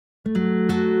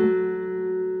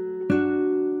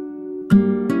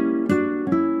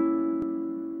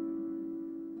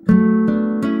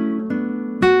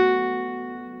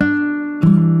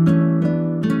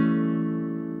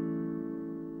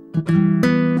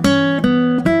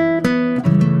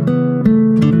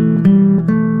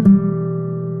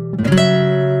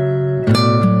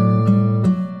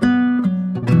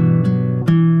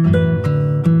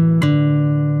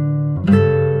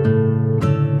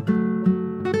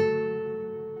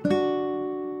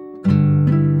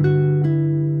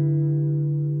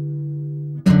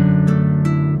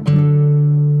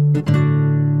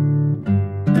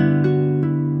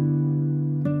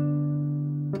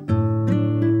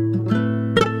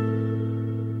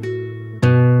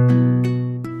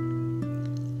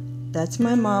That's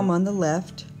my mom on the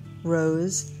left,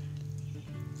 Rose,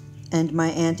 and my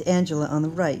Aunt Angela on the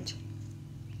right.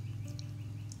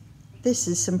 This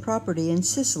is some property in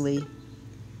Sicily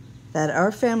that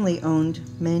our family owned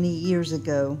many years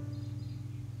ago.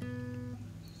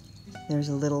 There's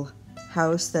a little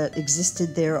house that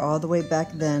existed there all the way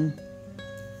back then.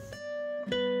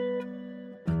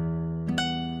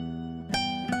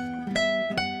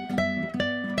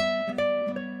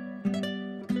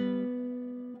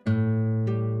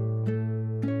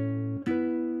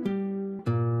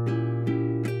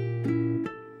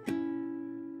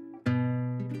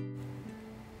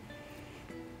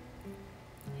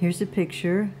 Here's a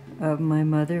picture of my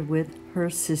mother with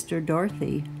her sister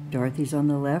Dorothy. Dorothy's on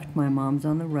the left, my mom's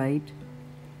on the right.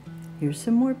 Here's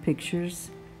some more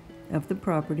pictures of the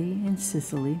property in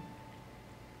Sicily.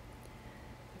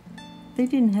 They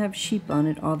didn't have sheep on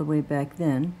it all the way back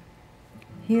then.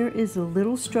 Here is a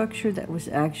little structure that was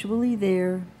actually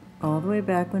there all the way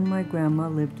back when my grandma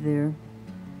lived there.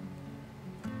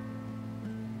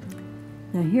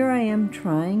 Now here I am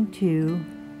trying to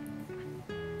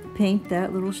paint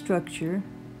that little structure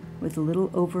with a little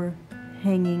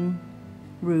overhanging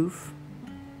roof.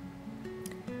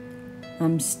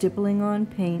 I'm stippling on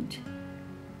paint,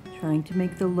 trying to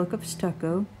make the look of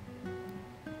stucco.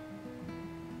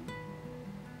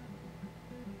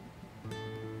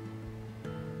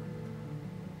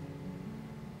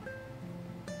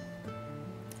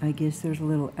 I guess there's a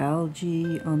little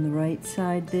algae on the right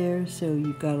side there, so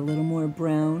you've got a little more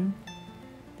brown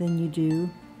than you do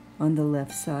on the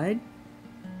left side.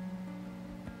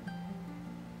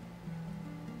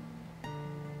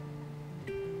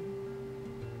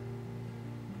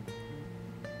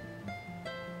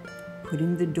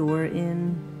 Putting the door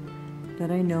in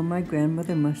that I know my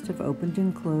grandmother must have opened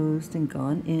and closed and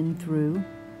gone in through.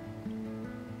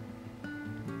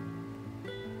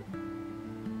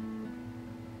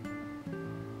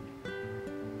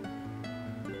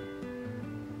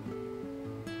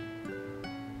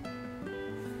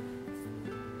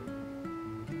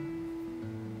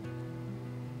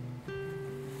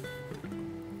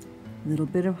 A little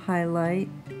bit of highlight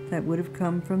that would have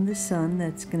come from the sun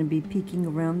that's going to be peeking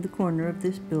around the corner of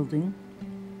this building.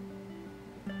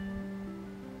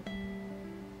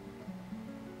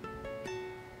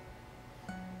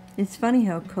 It's funny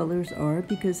how colors are,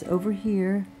 because over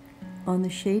here on the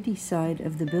shady side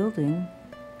of the building,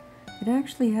 it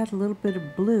actually had a little bit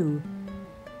of blue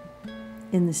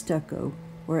in the stucco,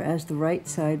 whereas the right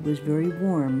side was very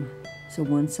warm. So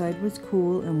one side was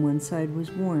cool and one side was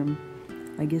warm.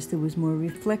 I guess there was more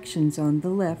reflections on the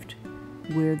left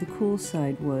where the cool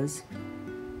side was.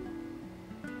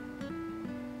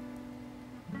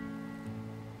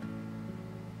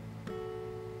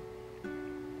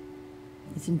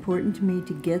 It's important to me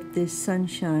to get this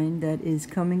sunshine that is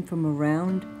coming from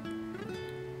around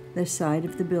the side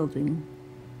of the building.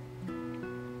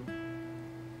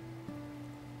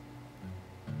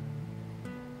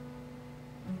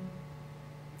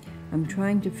 I'm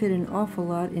trying to fit an awful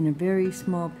lot in a very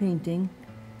small painting,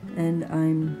 and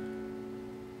I'm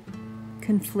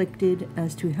conflicted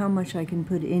as to how much I can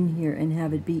put in here and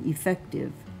have it be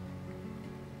effective.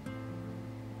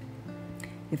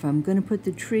 If I'm going to put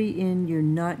the tree in, you're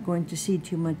not going to see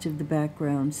too much of the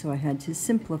background, so I had to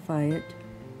simplify it.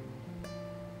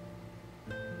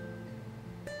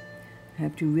 I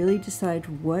have to really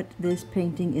decide what this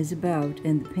painting is about,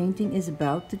 and the painting is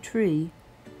about the tree.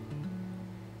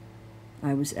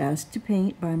 I was asked to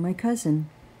paint by my cousin.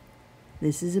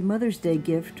 This is a Mother's Day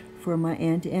gift for my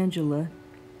Aunt Angela,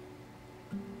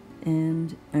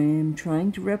 and I am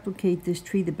trying to replicate this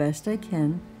tree the best I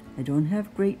can. I don't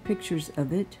have great pictures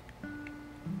of it.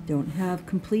 Don't have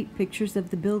complete pictures of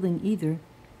the building either.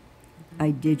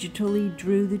 I digitally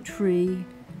drew the tree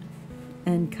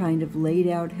and kind of laid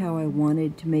out how I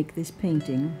wanted to make this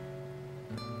painting.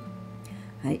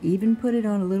 I even put it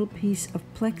on a little piece of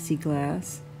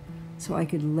plexiglass so I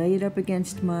could lay it up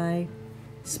against my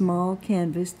small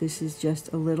canvas. This is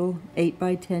just a little 8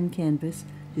 by 10 canvas,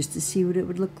 just to see what it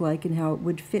would look like and how it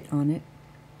would fit on it.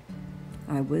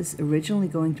 I was originally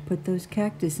going to put those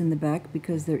cactus in the back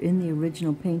because they're in the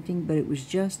original painting, but it was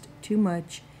just too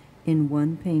much in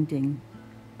one painting.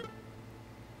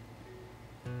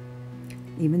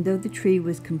 Even though the tree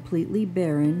was completely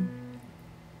barren,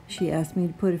 she asked me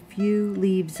to put a few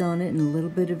leaves on it and a little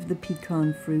bit of the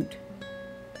pecan fruit.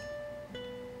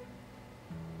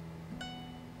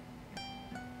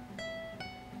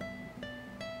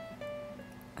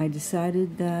 I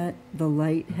decided that the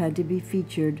light had to be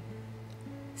featured,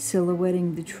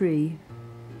 silhouetting the tree.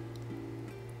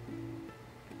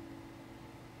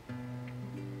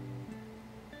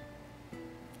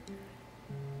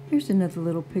 Here's another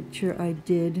little picture I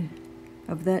did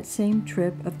of that same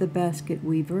trip of the basket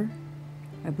weaver.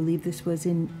 I believe this was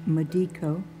in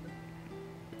Medico.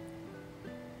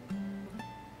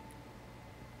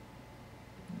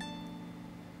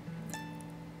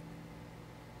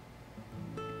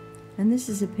 And this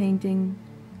is a painting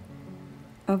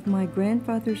of my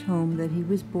grandfather's home that he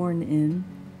was born in,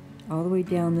 all the way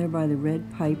down there by the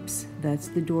red pipes. That's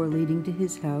the door leading to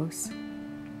his house.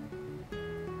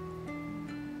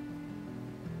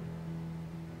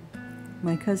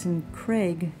 My cousin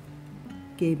Craig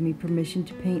gave me permission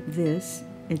to paint this.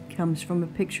 It comes from a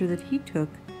picture that he took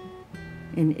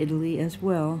in Italy as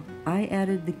well. I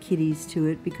added the kitties to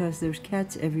it because there's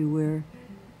cats everywhere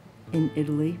in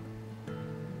Italy.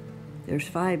 There's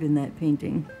 5 in that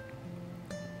painting.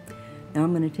 Now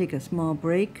I'm going to take a small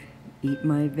break, eat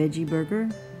my veggie burger.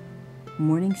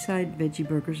 Morningside veggie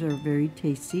burgers are very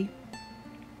tasty.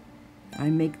 I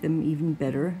make them even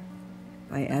better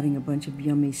by adding a bunch of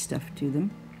yummy stuff to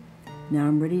them. Now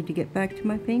I'm ready to get back to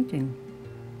my painting.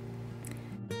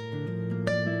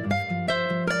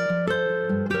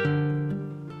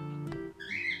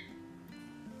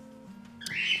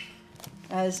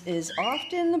 As is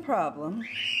often the problem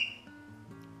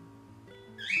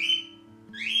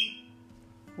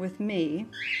with me,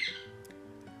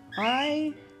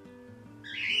 I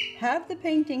have the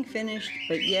painting finished,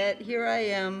 but yet here I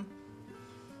am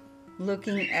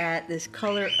looking at this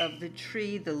color of the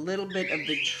tree, the little bit of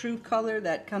the true color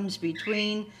that comes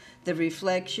between the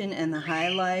reflection and the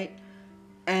highlight,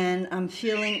 and I'm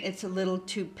feeling it's a little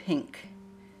too pink.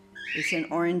 It's an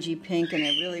orangey pink, and I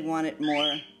really want it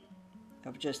more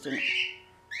of just a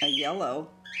yellow,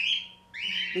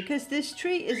 because this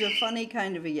tree is a funny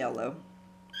kind of a yellow.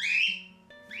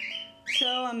 So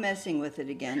I'm messing with it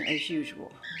again as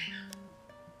usual.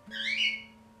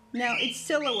 Now it's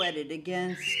silhouetted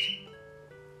against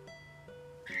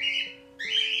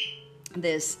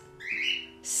this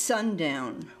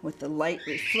sundown with the light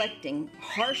reflecting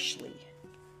harshly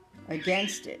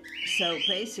against it. So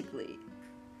basically,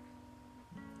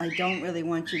 I don't really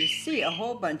want you to see a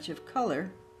whole bunch of color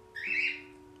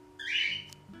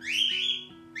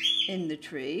in the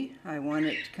tree. I want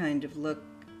it to kind of look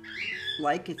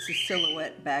like it's a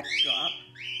silhouette backdrop.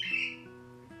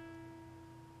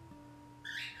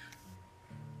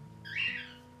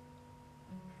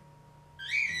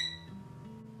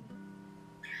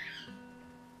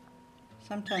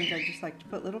 Sometimes I just like to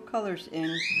put little colors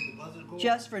in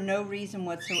just for no reason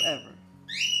whatsoever.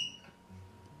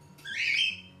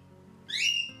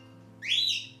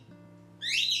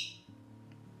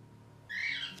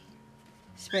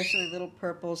 Especially little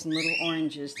purples and little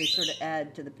oranges, they sort of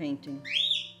add to the painting.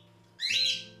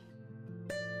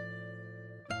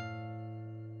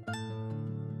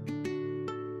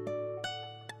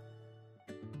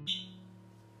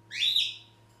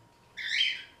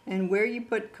 And where you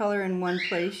put color in one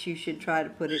place, you should try to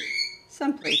put it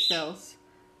someplace else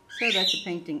so that the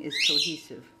painting is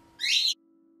cohesive.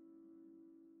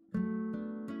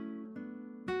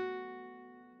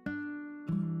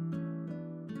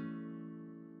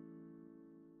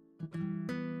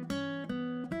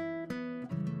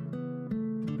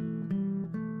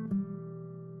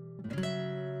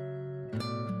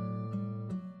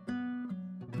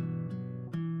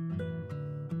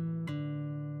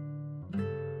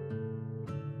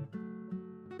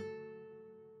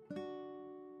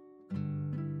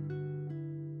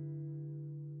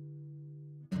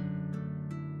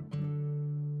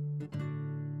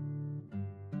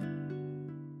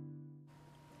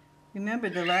 Remember,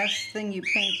 the last thing you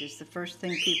paint is the first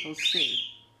thing people see.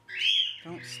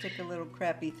 Don't stick a little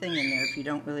crappy thing in there if you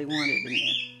don't really want it in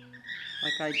there,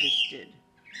 like I just did.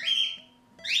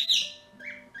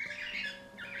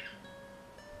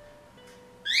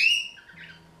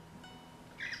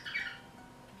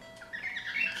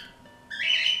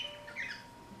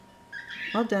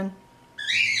 All done.